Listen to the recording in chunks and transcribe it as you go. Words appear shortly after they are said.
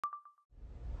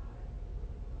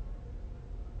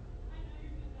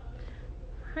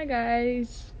Hi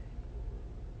guys.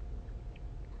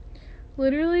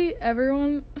 Literally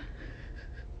everyone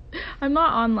I'm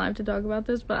not on live to talk about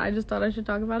this, but I just thought I should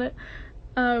talk about it.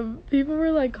 People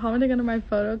were like commenting under my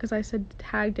photo because I said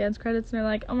tag dance credits, and they're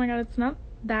like, oh my god, it's not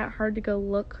that hard to go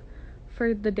look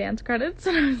for the dance credits.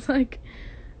 And I was like,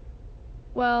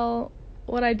 well,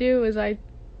 what I do is I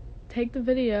take the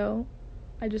video,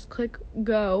 I just click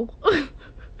go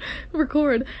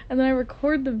record, and then I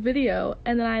record the video,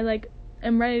 and then I like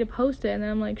am ready to post it, and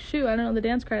then I'm like, shoot, I don't know the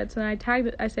dance credits, and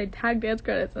I say tag dance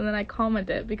credits, and then I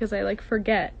comment it because I like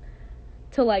forget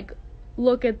to like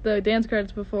look at the dance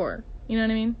credits before, you know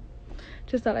what I mean?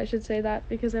 Just thought I should say that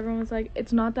because everyone was like,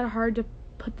 it's not that hard to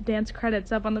put the dance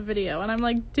credits up on the video, and I'm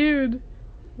like, dude,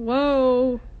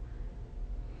 whoa.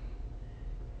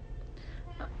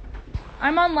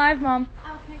 I'm on live, Mom.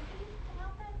 Oh, can I come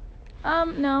out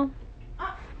then? No.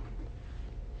 Oh.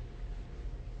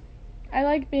 I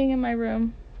like being in my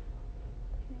room.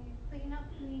 Clean up,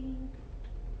 cleaning.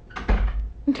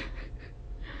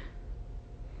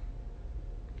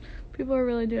 People are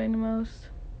really doing the most.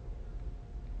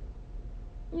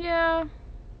 Yeah.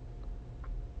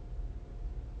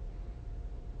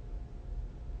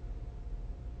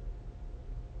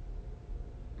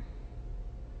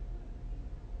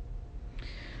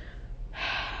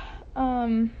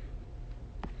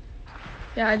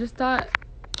 Yeah, I just thought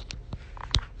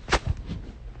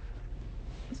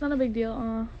it's not a big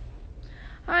deal.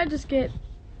 I just get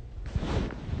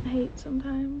hate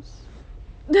sometimes.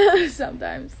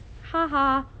 Sometimes.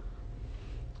 Haha.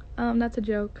 That's a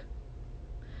joke.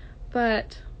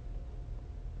 But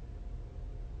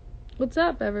what's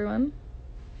up, everyone?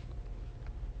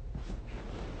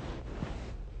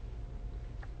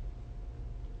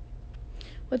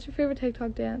 What's your favorite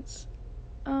TikTok dance?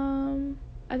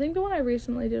 I think the one I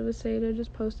recently did was Seda,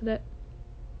 just posted it.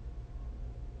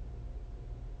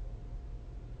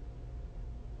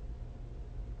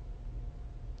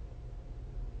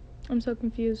 I'm so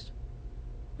confused.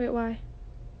 Wait, why?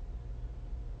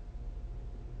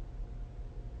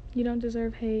 You don't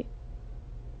deserve hate.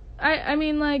 I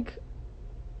mean, like,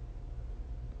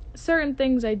 certain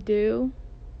things I do.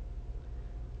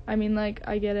 I mean, like,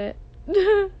 I get it.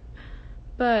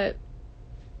 But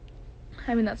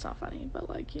I mean, that's not funny, but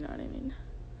like, you know what I mean.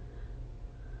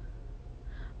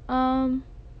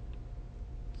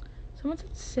 Someone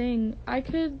said sing. I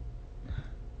could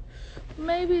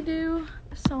maybe do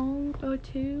a song or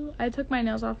two. I took my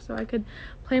nails off so I could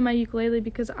play my ukulele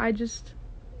because I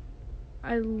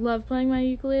love playing my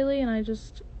ukulele and I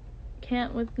just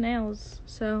can't with nails.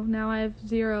 So now I have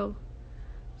zero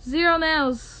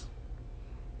nails.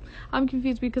 I'm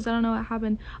confused because I don't know what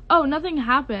happened. Oh, nothing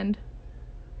happened.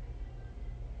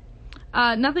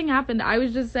 Nothing happened. I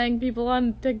was just saying people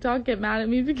on TikTok get mad at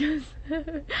me because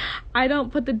I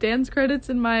don't put the dance credits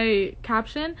in my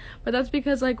caption, but that's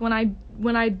because like when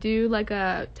I do like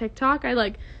a TikTok, I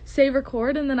like save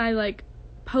record and then I like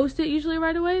post it usually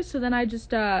right away, so then I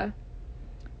just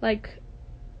like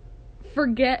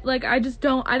forget, like I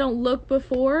don't look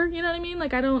before, you know what I mean?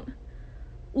 Like I don't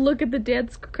look at the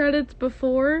dance credits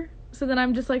before, so then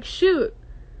I'm just like, shoot,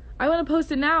 I want to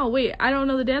post it now. Wait, I don't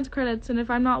know the dance credits, and if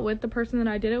I'm not with the person that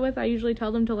I did it with, I usually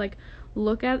tell them to like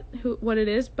look at what it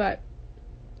is, but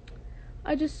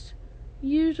I just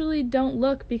usually don't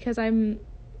look because I'm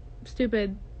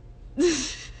stupid.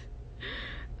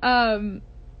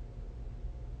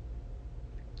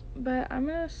 But I'm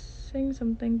gonna sing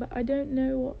something, but I don't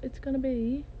know what it's gonna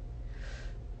be.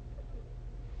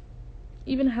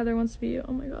 Even Heather wants to be you.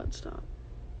 Oh my god, stop.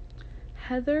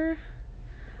 Heather,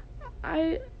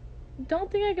 I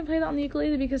don't think I can play that on the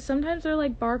ukulele because sometimes they're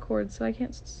like bar chords, so I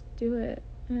can't do it,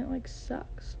 and it like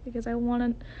sucks because I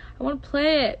want to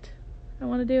play it. I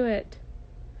want to do it.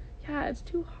 Yeah, it's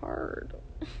too hard.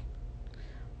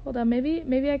 Hold on,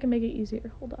 maybe I can make it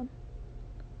easier. Hold on.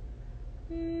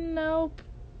 Nope.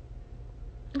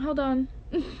 Hold on.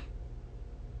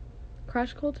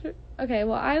 Crush culture? Okay,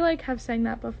 well, I like have sang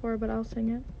that before, but I'll sing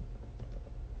it.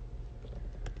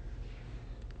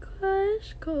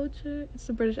 Crush culture. It's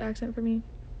the British accent for me.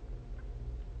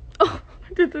 Oh,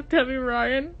 I did the Debbie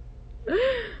Ryan.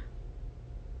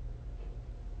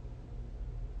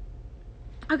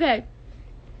 Okay,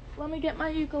 let me get my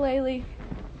ukulele.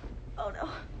 Oh no.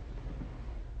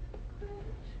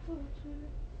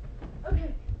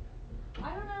 Okay,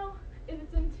 I don't know if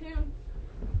it's in tune,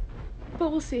 but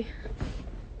we'll see.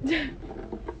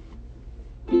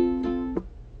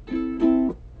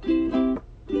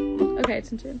 Okay,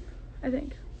 it's in tune, I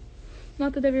think.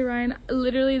 Not the Debbie Ryan.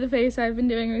 Literally the face I've been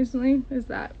doing recently is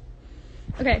that.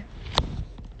 Okay.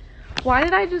 Why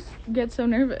did I just get so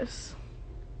nervous?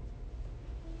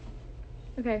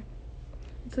 Okay.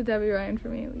 It's a Debbie Ryan for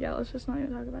me. Yeah, let's just not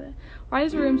even talk about it. Why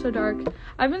is the room so dark?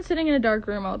 I've been sitting in a dark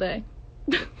room all day.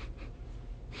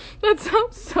 That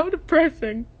sounds so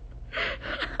depressing.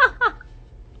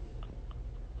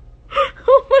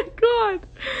 Oh my god.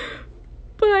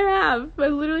 But I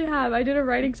literally have. I did a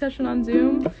writing session on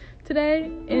Zoom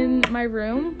today in my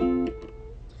room.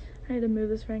 I had to move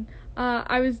this ring.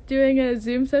 I was doing a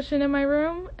Zoom session in my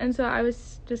room, and so I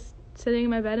was just sitting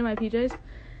in my bed in my PJs.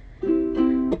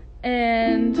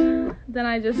 And then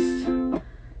I just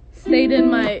stayed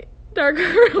in my dark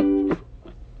room.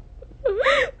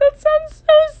 That sounds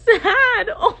so sad.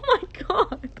 Oh my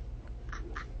god.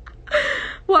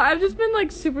 Well, I've just been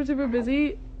like super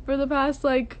busy for the past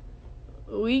like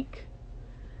week.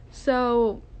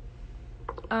 So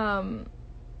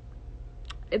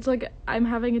it's like I'm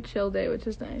having a chill day, which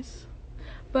is nice.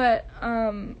 But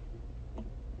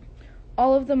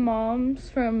all of the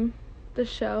moms from the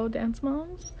show Dance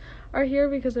Moms are here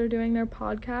because they're doing their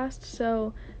podcast.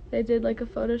 So they did like a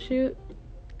photo shoot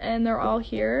and they're all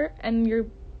here, and you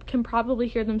can probably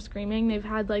hear them screaming. They've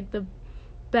had like the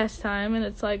best time, and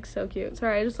it's like so cute.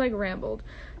 Sorry, I just like rambled.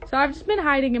 So I've just been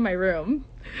hiding in my room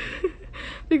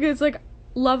because like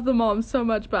love the moms so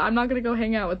much, but I'm not gonna go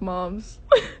hang out with moms.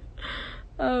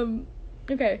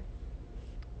 Okay.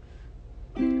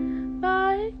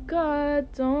 My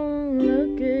God, don't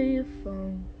look at your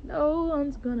phone. No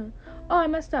one's gonna. Oh, I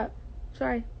messed up.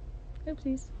 Sorry.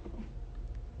 Oopsies.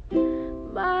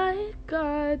 My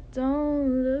God,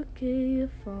 don't look at your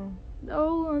phone.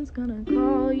 No one's gonna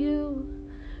call you.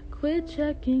 Quit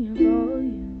checking your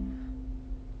volume.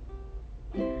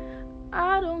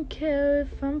 I don't care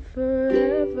if I'm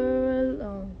forever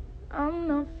alone. I'm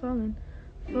not falling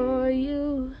for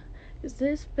you, 'cause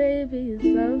this baby is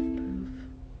love proof.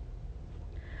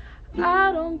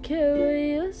 I don't care what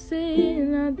you're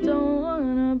saying. I don't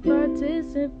wanna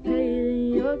participate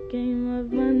in your game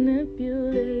of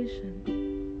manipulation.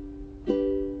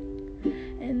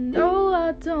 And no,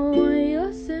 I don't want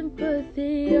your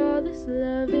sympathy. All this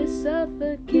love is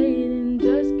suffocating.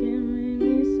 Just can't make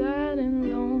me sad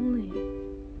and lonely.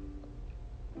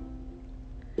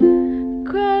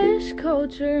 Crush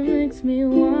culture makes me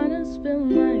wanna spill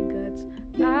my guts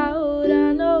out.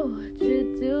 I know what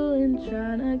you're doing,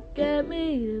 trying to get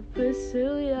me to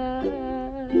pursue ya.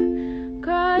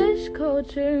 Crush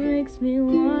culture makes me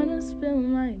wanna spill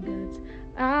my guts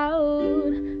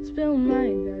out. Spill my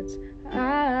guts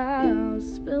out.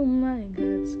 Spill my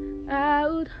guts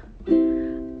out.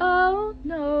 Oh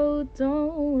no,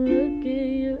 don't look at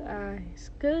your eyes,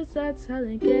 'cause that's how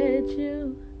they get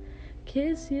you.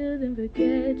 Kiss you, then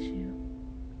forget you.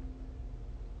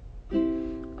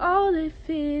 All they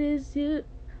feed is you.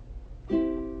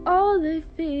 All they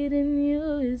feed in you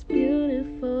is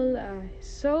beautiful lies.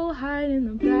 So hide in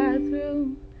the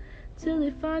bathroom till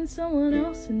they find someone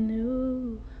else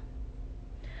anew.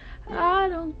 I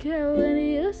don't care what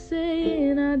you're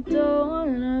saying. I don't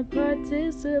wanna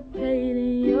participate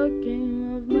in your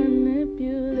game of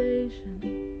manipulation.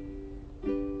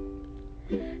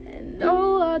 And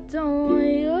no, I don't want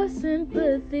your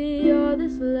sympathy. All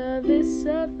this love is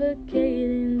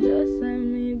suffocating. Just let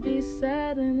me be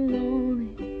sad and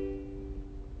lonely.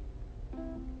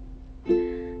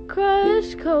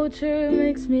 Crush culture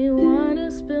makes me wanna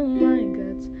spill my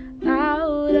guts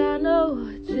out. I know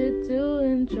what you're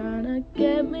doing, trying to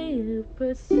get me to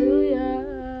pursue ya.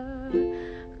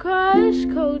 Crush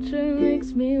culture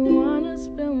makes me wanna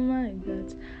spill my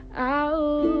guts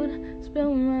out.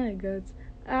 Spill my guts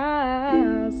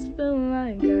out. Spill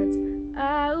my guts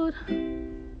out.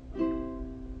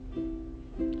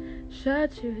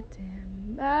 Shut your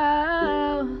damn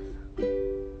mouth.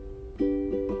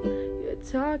 You're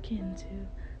talking too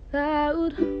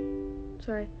loud.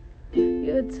 Sorry.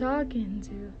 You're talking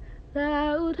too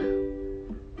loud.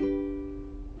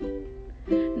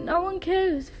 No one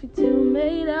cares if you two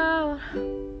made out.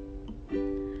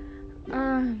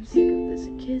 I'm sick of this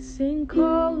kissing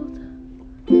cold.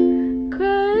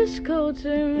 Crush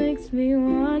culture makes me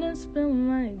wanna spill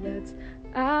my guts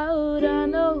out. I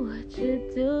know what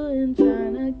you're doing,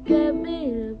 trying to get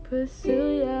me to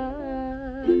pursue ya.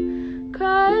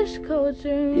 Crush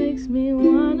culture makes me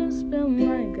wanna spill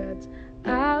my guts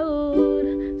out.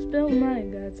 Spill my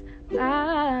guts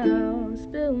out.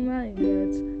 Spill my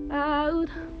guts out.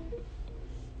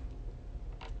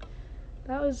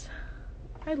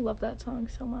 I love that song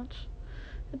so much.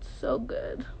 It's so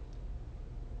good.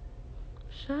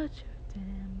 Shut your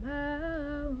damn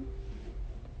mouth.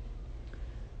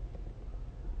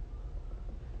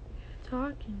 You're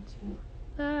talking too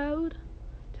loud.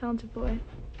 Talented boy.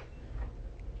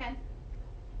 Ken?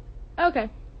 Okay.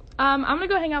 I'm gonna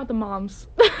go hang out with the moms.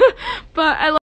 But I